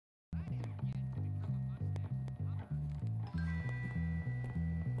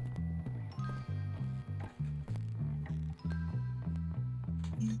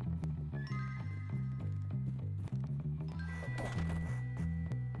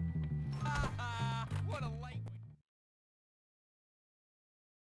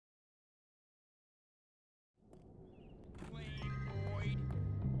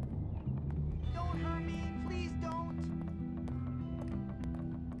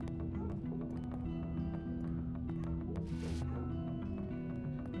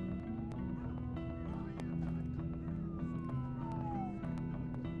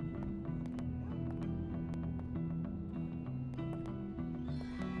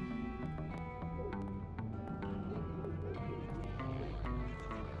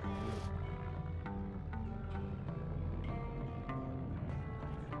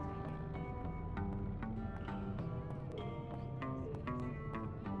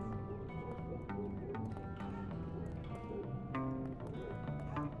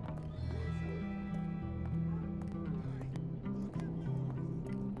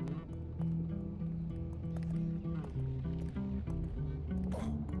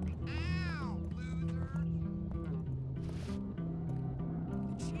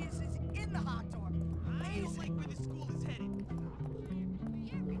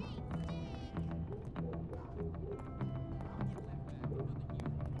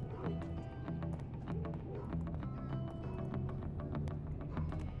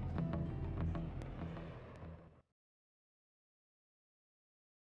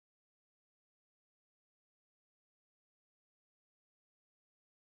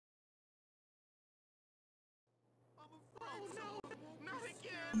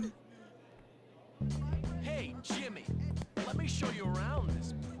Jimmy, let me show you around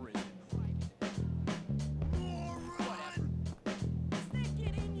this prison. Whatever. Stick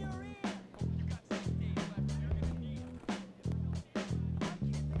it in your ear. You got 6 days left. You're gonna need it.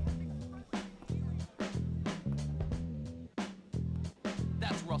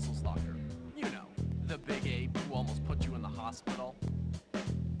 That's Russell Stalker. You know, the big ape who almost put you in the hospital.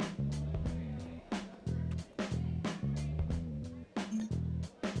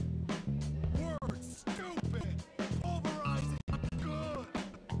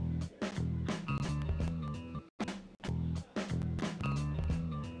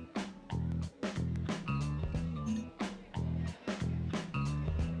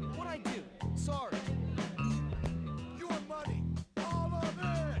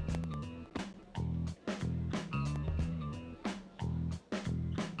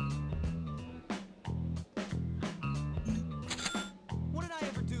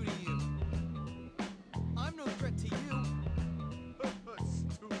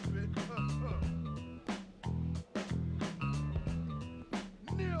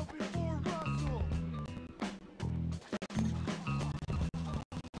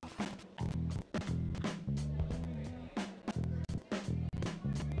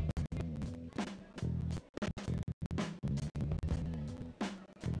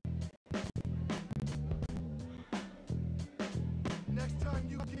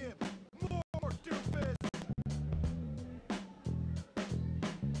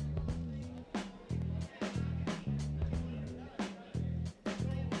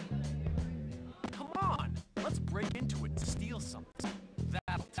 Break into it to steal something.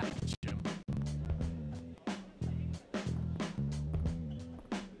 That'll teach him.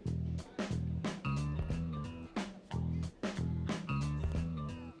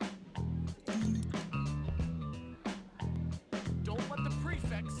 Don't let the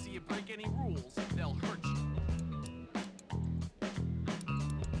prefects see you break any rules. They'll hurt you.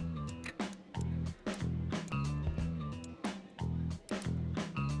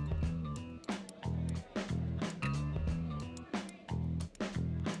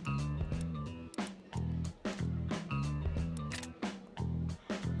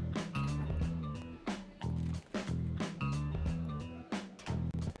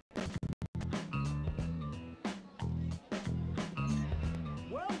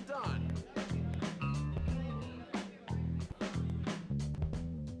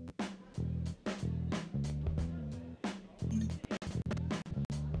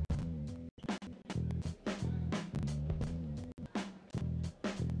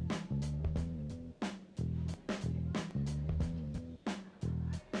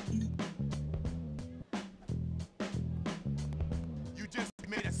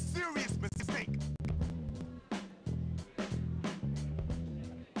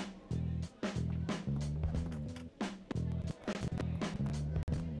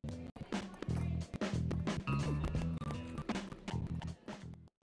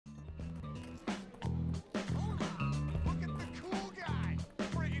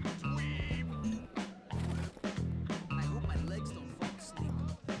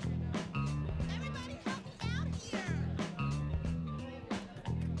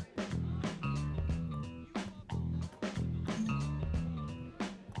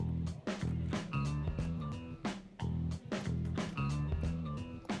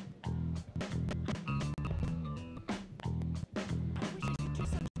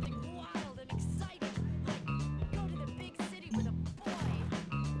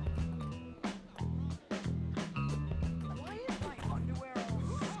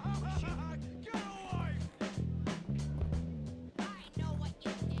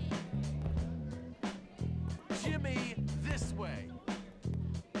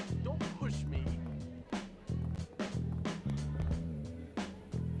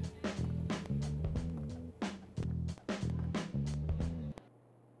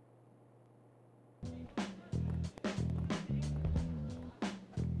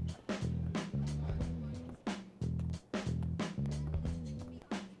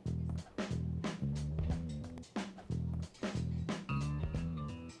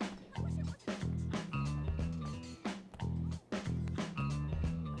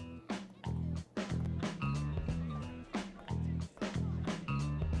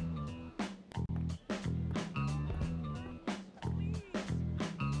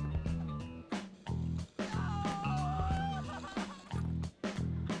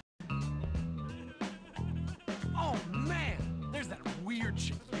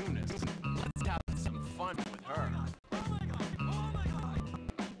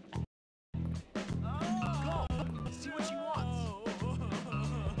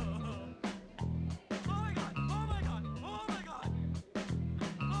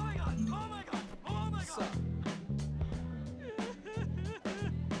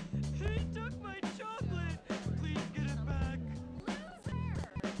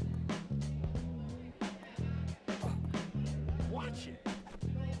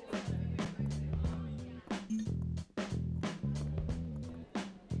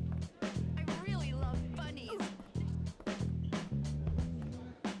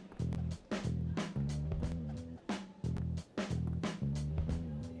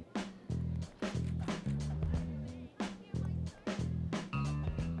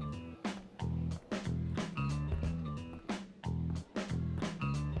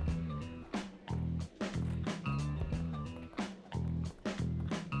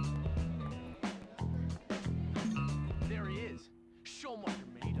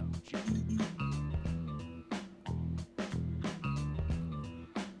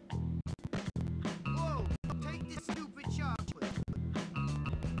 Whoa! Take this stupid chocolate!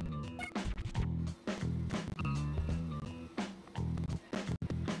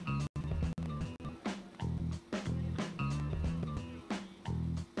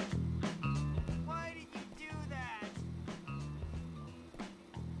 Why did you do that?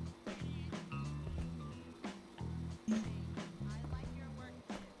 I like your work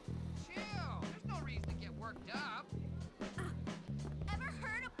too. Chill! There's no reason to get worked up. Ever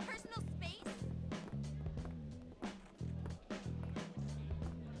heard of personal space?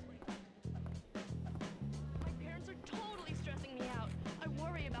 My parents are totally stressing me out. I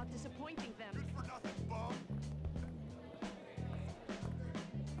worry about disappointing them. Good for nothing, bum!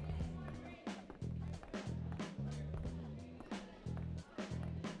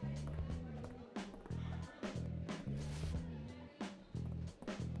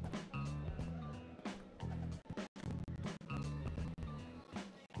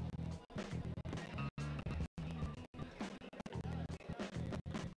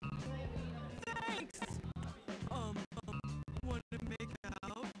 Thanks! Want to make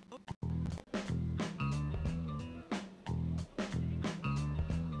out?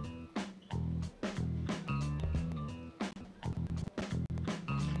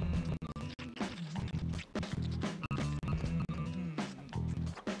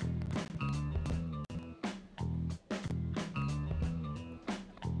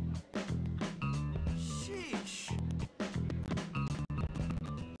 Sheesh!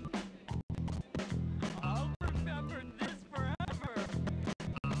 I'll remember this forever!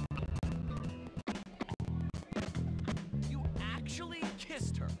 You actually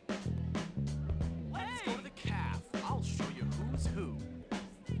kissed her! Let's go to the calf. I'll show you who's who.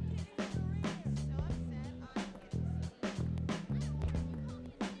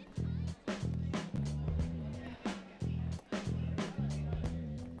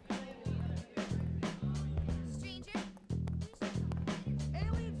 Stranger?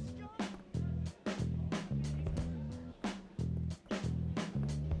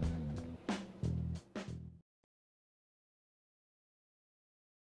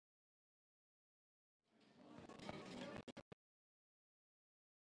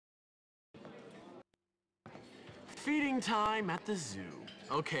 Feeding time at the zoo.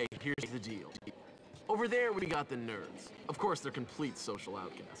 Okay, here's the deal. Over there, we got the nerds. Of course, they're complete social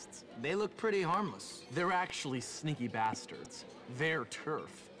outcasts. They look pretty harmless. They're actually sneaky bastards. Their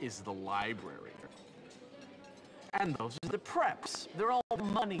turf is the library. And those are the preps. They're all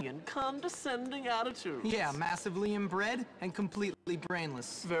money and condescending attitudes. Yeah, massively inbred and completely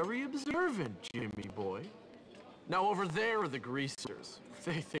brainless. Very observant, Jimmy boy. Now over there are the greasers.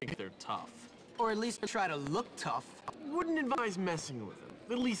 They think they're tough. Or at least try to look tough. Wouldn't advise messing with them,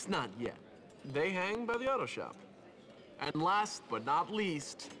 at least not yet. They hang by the auto shop. And last but not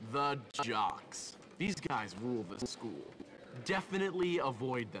least, the jocks. These guys rule the school. Definitely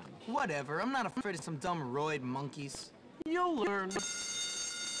avoid them. Whatever, I'm not afraid of some dumb roid monkeys. You'll learn.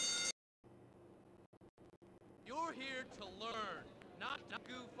 You're here to learn, not to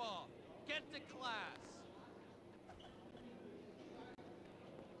goof off. Get to class.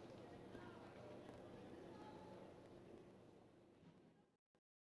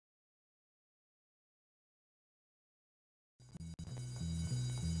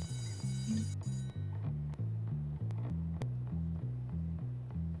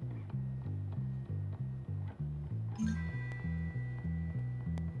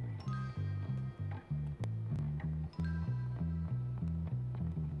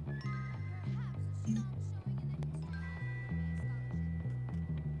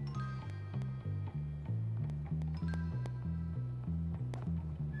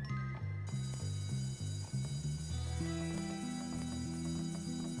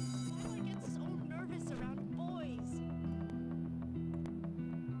 Why do I get so nervous around boys?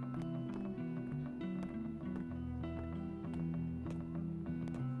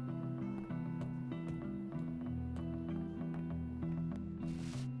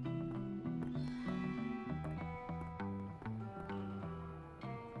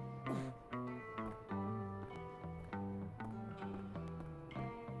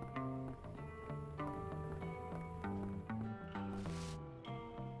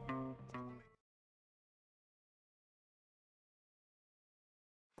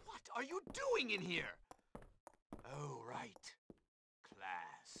 What are you doing in here? Oh, right.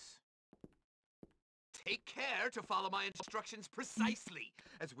 Class. Take care to follow my instructions precisely,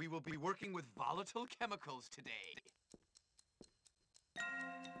 as we will be working with volatile chemicals today.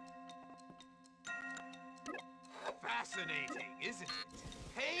 Fascinating, isn't it?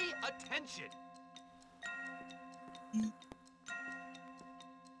 Pay attention!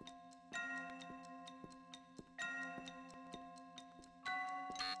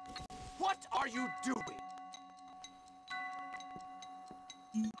 What are you doing?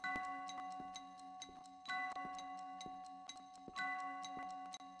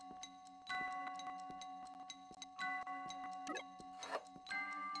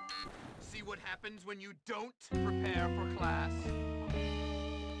 See what happens when you don't prepare for class?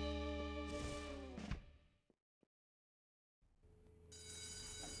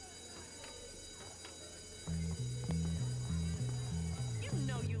 You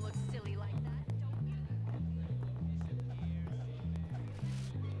know you look silly like that, don't you?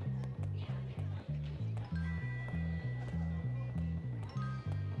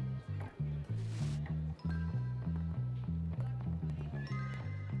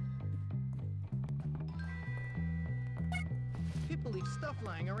 People leave stuff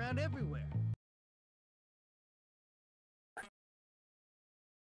lying around everywhere.